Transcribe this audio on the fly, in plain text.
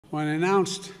when I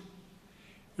announced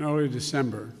in early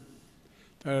December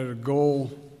that I had a goal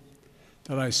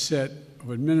that I set of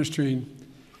administering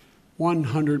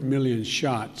 100 million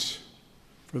shots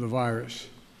for the virus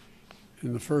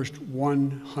in the first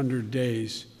 100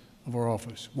 days of our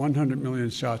office, 100 million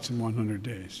shots in 100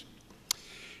 days.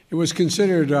 It was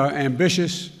considered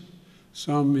ambitious.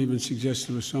 Some even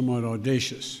suggested it was somewhat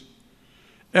audacious.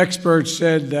 Experts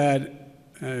said that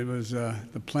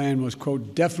the plan was,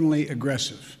 quote, definitely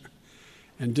aggressive,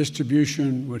 and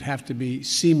distribution would have to be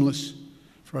seamless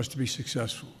for us to be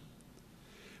successful.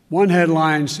 One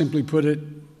headline simply put it,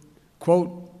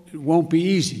 quote, it won't be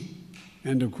easy,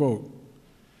 end of quote.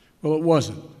 Well, it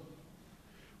wasn't.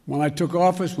 When we took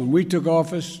office,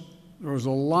 there was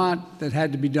a lot that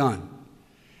had to be done.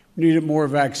 We needed more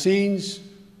vaccines,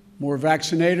 more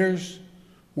vaccinators,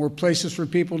 more places for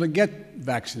people to get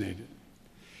vaccinated.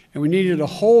 And we needed a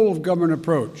whole-of-government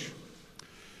approach.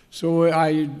 So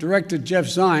I directed Jeff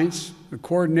Zients, the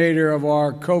coordinator of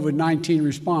our COVID-19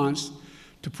 response,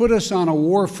 to put us on a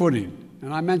war footing,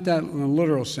 and I meant that in a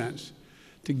literal sense,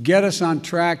 to get us on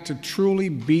track to truly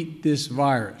beat this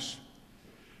virus.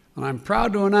 And I'm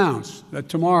proud to announce that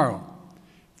tomorrow,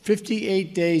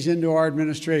 58 days into our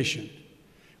administration,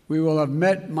 we will have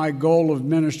met my goal of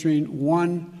administering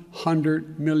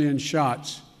 100 million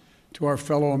shots to our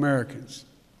fellow Americans.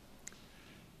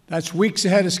 That's weeks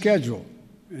ahead of schedule,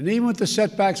 and even with the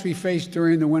setbacks we faced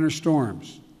during the winter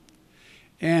storms.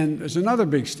 And there's another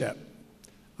big step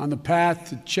on the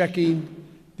path to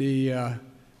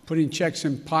putting checks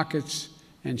in pockets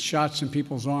and shots in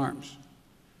people's arms.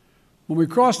 When we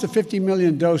crossed the 50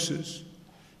 million doses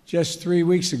just 3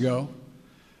 weeks ago,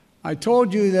 I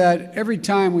told you that every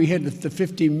time we hit the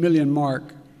 50 million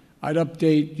mark, I'd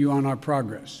update you on our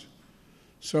progress.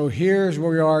 So here's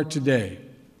where we are today.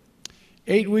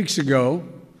 8 weeks ago,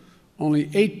 only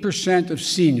 8% of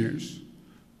seniors,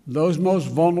 those most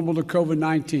vulnerable to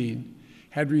COVID-19,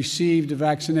 had received a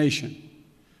vaccination.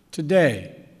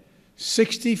 Today,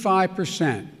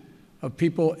 65% of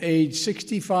people aged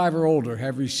 65 or older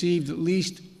have received at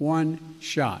least one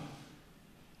shot,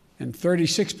 and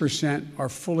 36% are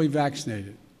fully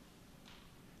vaccinated.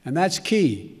 And that's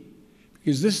key,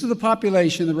 because this is the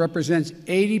population that represents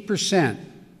 80%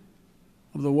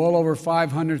 of the well over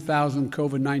 500,000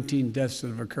 COVID-19 deaths that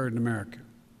have occurred in America.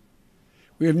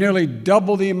 We have nearly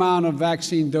doubled the amount of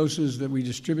vaccine doses that we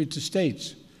distribute to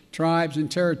states, tribes, and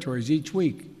territories each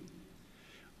week.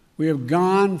 We have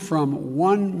gone from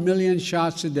 1 million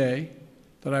shots a day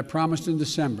that I promised in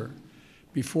December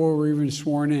before we were even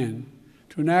sworn in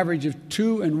to an average of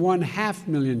 2.5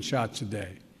 million shots a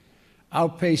day,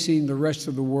 outpacing the rest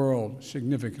of the world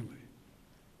significantly.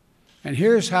 And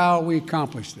here's how we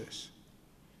accomplished this.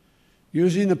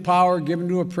 Using the power given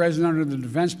to a president under the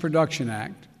Defense Production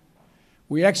Act,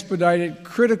 we expedited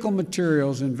critical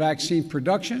materials in vaccine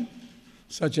production,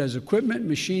 such as equipment,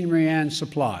 machinery, and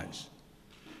supplies.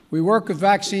 We work with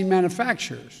vaccine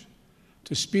manufacturers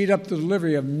to speed up the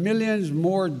delivery of millions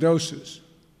more doses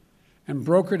and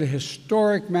brokered a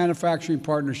historic manufacturing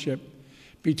partnership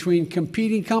between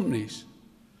competing companies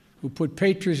who put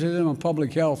patriotism and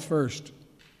public health first.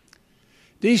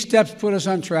 These steps put us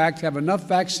on track to have enough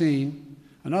vaccine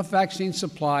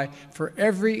supply for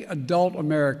every adult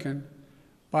American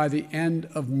by the end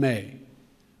of May,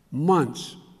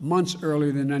 months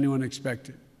earlier than anyone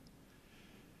expected.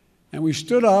 And we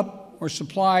stood up or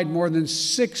supplied more than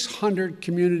 600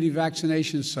 community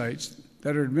vaccination sites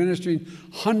that are administering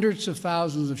hundreds of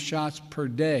thousands of shots per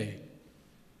day.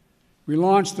 We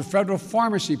launched the federal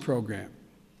pharmacy program,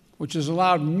 which has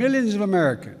allowed millions of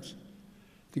Americans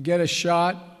to get a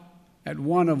shot at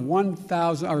one of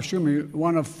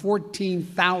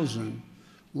 14,000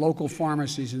 local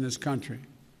pharmacies in this country,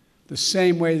 the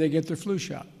same way they get their flu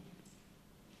shot.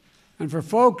 And for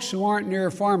folks who aren't near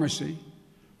a pharmacy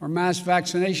or mass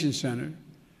vaccination center,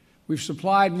 we've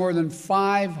supplied more than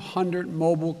 500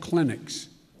 mobile clinics,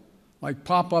 like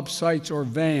pop-up sites or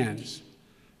vans,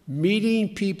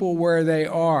 meeting people where they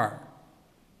are.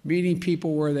 We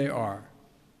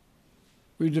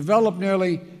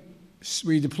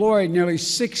deployed nearly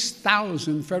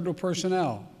 6,000 federal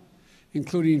personnel,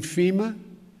 including FEMA,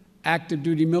 active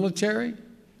duty military,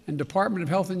 and Department of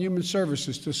Health and Human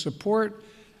Services to support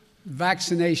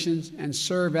vaccinations and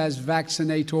serve as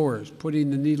vaccinators,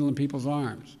 putting the needle in people's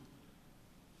arms.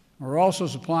 We're also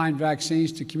supplying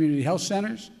vaccines to community health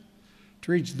centers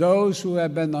to reach those who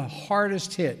have been the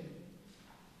hardest hit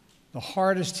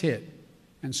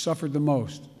and suffered the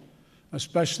most,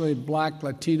 especially Black,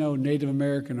 Latino, Native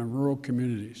American, and rural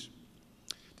communities.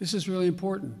 This is really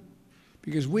important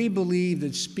because we believe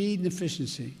that speed and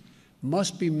efficiency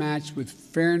must be matched with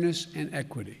fairness and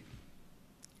equity.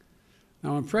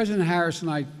 Now, when President Harris and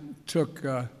I took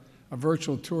a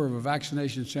virtual tour of a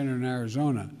vaccination center in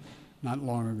Arizona not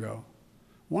long ago,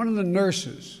 one of the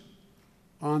nurses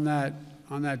on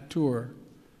that tour,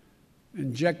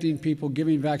 injecting people,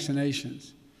 giving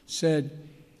vaccinations, said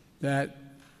that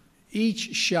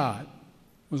each shot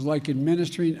was like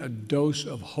administering a dose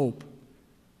of hope.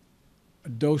 A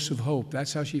dose of hope.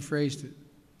 That's how she phrased it.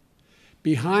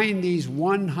 Behind these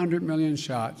 100 million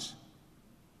shots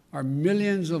are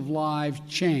millions of lives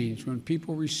changed when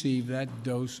people receive that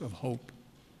dose of hope.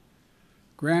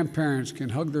 Grandparents can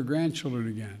hug their grandchildren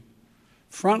again.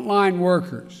 Frontline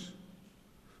workers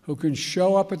who can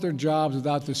show up at their jobs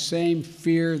without the same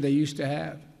fear they used to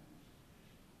have.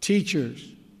 Teachers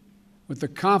with the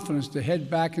confidence to head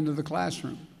back into the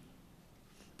classroom.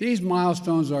 These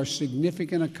milestones are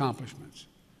significant accomplishments,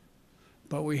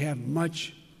 but we have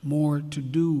much more to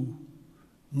do,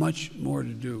 much more to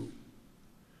do.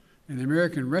 And the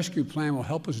American Rescue Plan will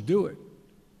help us do it.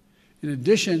 In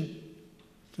addition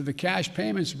to the cash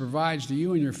payments it provides to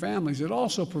you and your families, it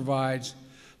also provides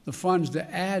the funds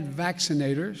to add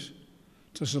vaccinators,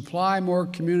 to supply more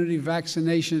community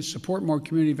vaccinations, support more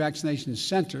community vaccination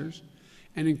centers,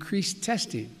 and increase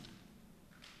testing.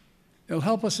 It'll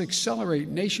help us accelerate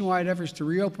nationwide efforts to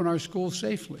reopen our schools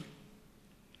safely.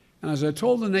 And as I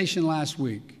told the nation last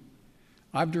week,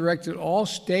 I've directed all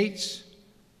states,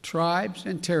 tribes,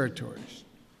 and territories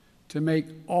to make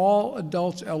all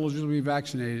adults eligible to be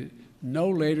vaccinated no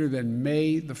later than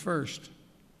May the 1st.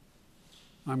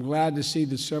 I'm glad to see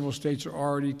that several states are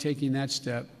already taking that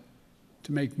step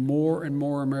to make more and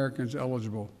more Americans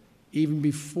eligible, even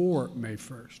before May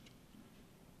 1st.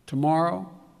 Tomorrow,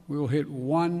 we will hit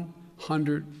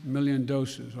 100 million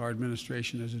doses our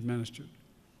administration has administered.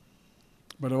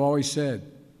 But I've always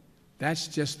said, that's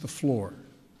just the floor.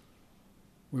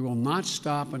 We will not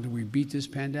stop until we beat this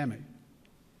pandemic.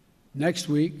 Next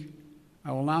week,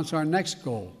 I will announce our next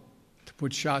goal to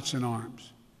put shots in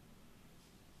arms.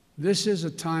 This is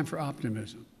a time for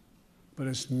optimism, but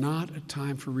it's not a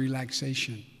time for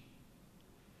relaxation.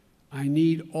 I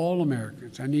need all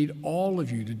Americans, I need all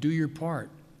of you to do your part.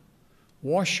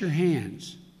 Wash your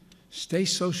hands, stay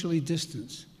socially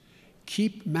distanced,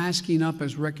 keep masking up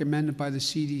as recommended by the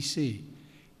CDC,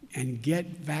 and get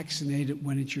vaccinated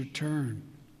when it's your turn.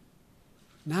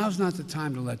 Now's not the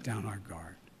time to let down our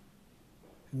guard.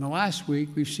 In the last week,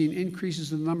 we've seen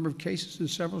increases in the number of cases in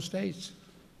several states.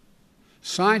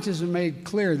 Scientists have made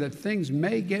clear that things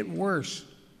may get worse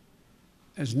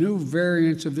as new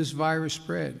variants of this virus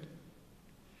spread.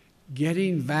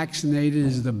 Getting vaccinated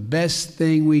is the best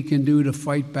thing we can do to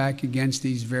fight back against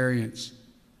these variants.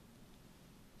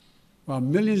 While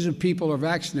millions of people are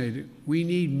vaccinated, we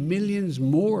need millions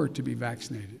more to be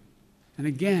vaccinated. And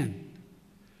again,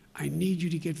 I need you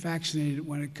to get vaccinated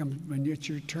when it's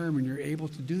your term and you're able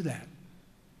to do that.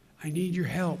 I need your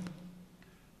help.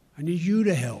 I need you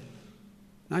to help.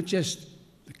 Not just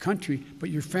the country, but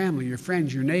your family, your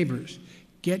friends, your neighbors.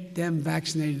 Get them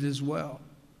vaccinated as well.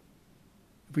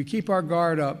 If we keep our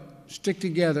guard up, stick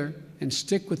together, and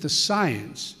stick with the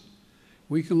science,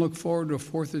 we can look forward to a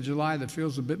 4th of July that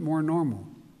feels a bit more normal,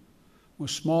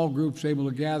 with small groups able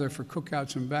to gather for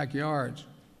cookouts in backyards,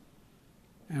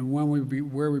 and where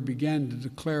we began to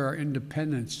declare our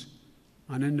independence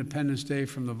on Independence Day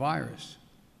from the virus.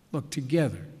 Look,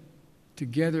 together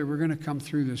we're going to come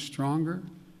through this stronger,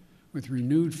 with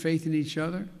renewed faith in each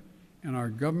other and our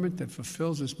government that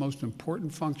fulfills its most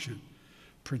important function,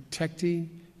 protecting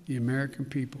the American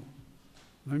people.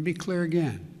 Let me be clear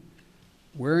again.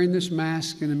 Wearing this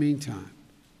mask in the meantime,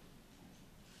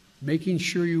 making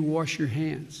sure you wash your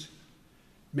hands,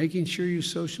 making sure you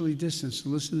socially distance,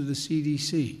 listen to the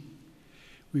CDC.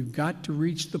 We've got to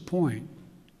reach the point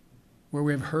where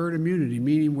we have herd immunity,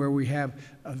 meaning where we have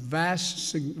a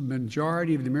vast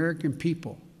majority of the American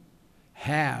people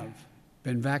have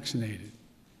been vaccinated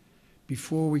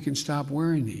before we can stop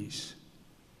wearing these.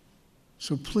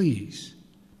 So please,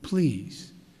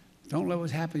 please, don't let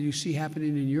what you see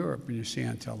happening in Europe and you see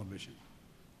on television.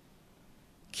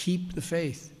 Keep the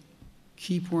faith.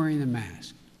 Keep wearing the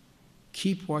mask.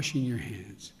 Keep washing your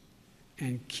hands.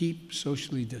 And keep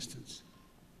socially distanced.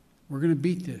 We're going to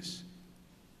beat this.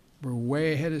 We're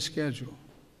way ahead of schedule,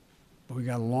 but we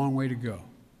got a long way to go.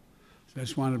 So I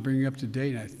just wanted to bring you up to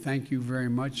date. I thank you very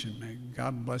much, and may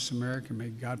God bless America. May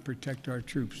God protect our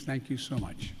troops. Thank you so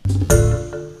much.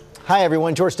 Hi,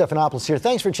 everyone. George Stephanopoulos here.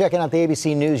 Thanks for checking out the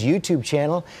ABC News YouTube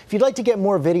channel. If you'd like to get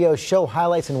more videos, show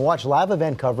highlights, and watch live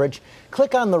event coverage,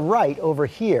 click on the right over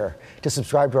here to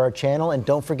subscribe to our channel. And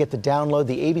don't forget to download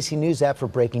the ABC News app for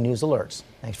breaking news alerts.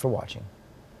 Thanks for watching.